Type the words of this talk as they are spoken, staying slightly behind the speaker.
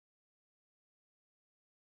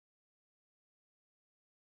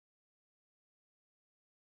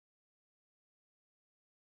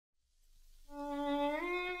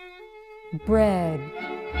bread,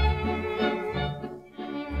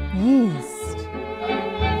 yeast,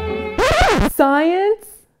 science?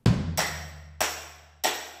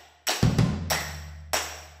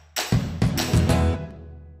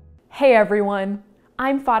 Hey everyone,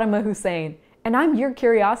 I'm Fatima Hussein, and I'm your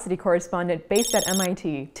Curiosity Correspondent based at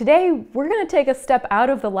MIT. Today, we're gonna take a step out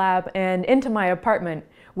of the lab and into my apartment,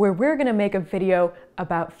 where we're gonna make a video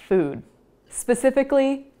about food.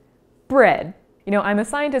 Specifically, bread. You know, I'm a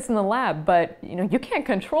scientist in the lab, but you can't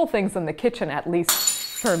control things in the kitchen, at least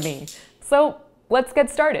for me. So let's get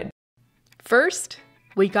started. First,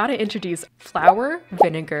 we gotta introduce flour,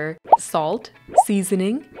 vinegar, salt,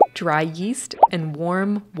 seasoning, dry yeast, and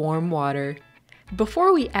warm water.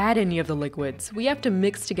 Before we add any of the liquids, we have to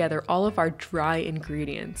mix together all of our dry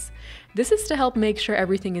ingredients. This is to help make sure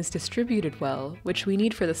everything is distributed well, which we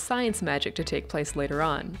need for the science magic to take place later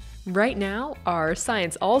on. Right now, our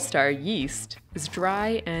science all-star yeast is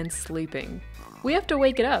dry and sleeping. We have to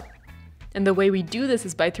wake it up. And the way we do this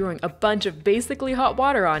is by throwing a bunch of basically hot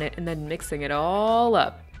water on it and then mixing it all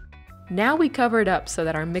up. Now we cover it up so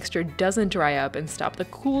that our mixture doesn't dry up and stop the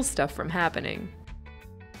cool stuff from happening.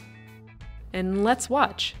 And let's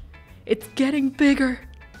watch. It's getting bigger!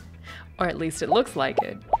 Or at least it looks like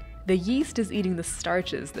it. The yeast is eating the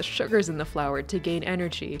starches, the sugars in the flour to gain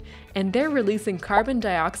energy, and they're releasing carbon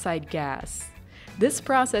dioxide gas. This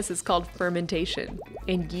process is called fermentation,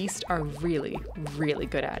 and yeast are really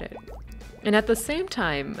good at it. And at the same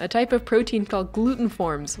time, a type of protein called gluten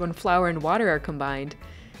forms when flour and water are combined,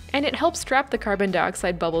 and it helps trap the carbon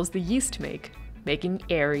dioxide bubbles the yeast make, making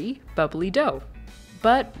airy, bubbly dough.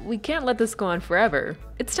 But we can't let this go on forever.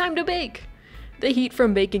 It's time to bake! The heat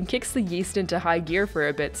from baking kicks the yeast into high gear for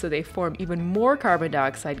a bit so they form even more carbon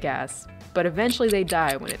dioxide gas. But eventually they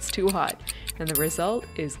die when it's too hot, and the result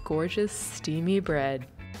is gorgeous, steamy bread.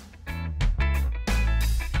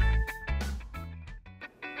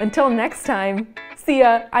 Until next time, see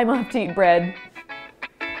ya, I'm off to eat bread.